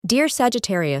Dear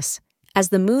Sagittarius, as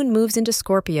the moon moves into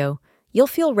Scorpio, you'll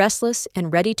feel restless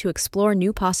and ready to explore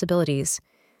new possibilities.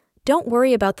 Don't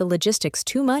worry about the logistics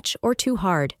too much or too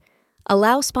hard.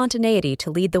 Allow spontaneity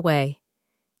to lead the way.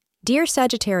 Dear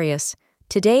Sagittarius,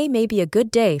 today may be a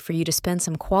good day for you to spend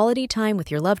some quality time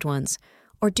with your loved ones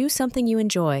or do something you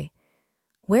enjoy.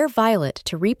 Wear violet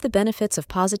to reap the benefits of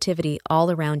positivity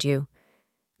all around you.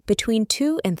 Between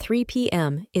 2 and 3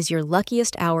 p.m. is your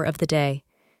luckiest hour of the day.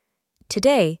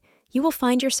 Today, you will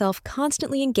find yourself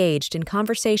constantly engaged in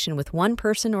conversation with one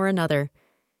person or another.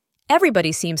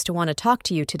 Everybody seems to want to talk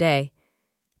to you today.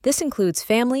 This includes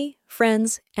family,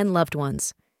 friends, and loved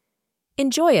ones.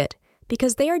 Enjoy it,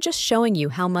 because they are just showing you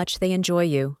how much they enjoy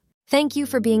you. Thank you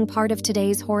for being part of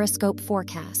today's horoscope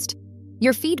forecast.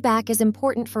 Your feedback is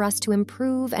important for us to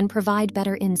improve and provide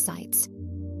better insights.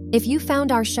 If you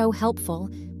found our show helpful,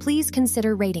 please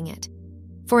consider rating it.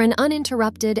 For an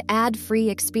uninterrupted, ad-free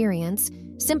experience,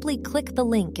 simply click the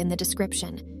link in the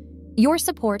description. Your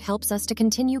support helps us to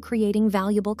continue creating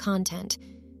valuable content.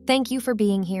 Thank you for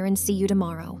being here and see you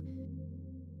tomorrow.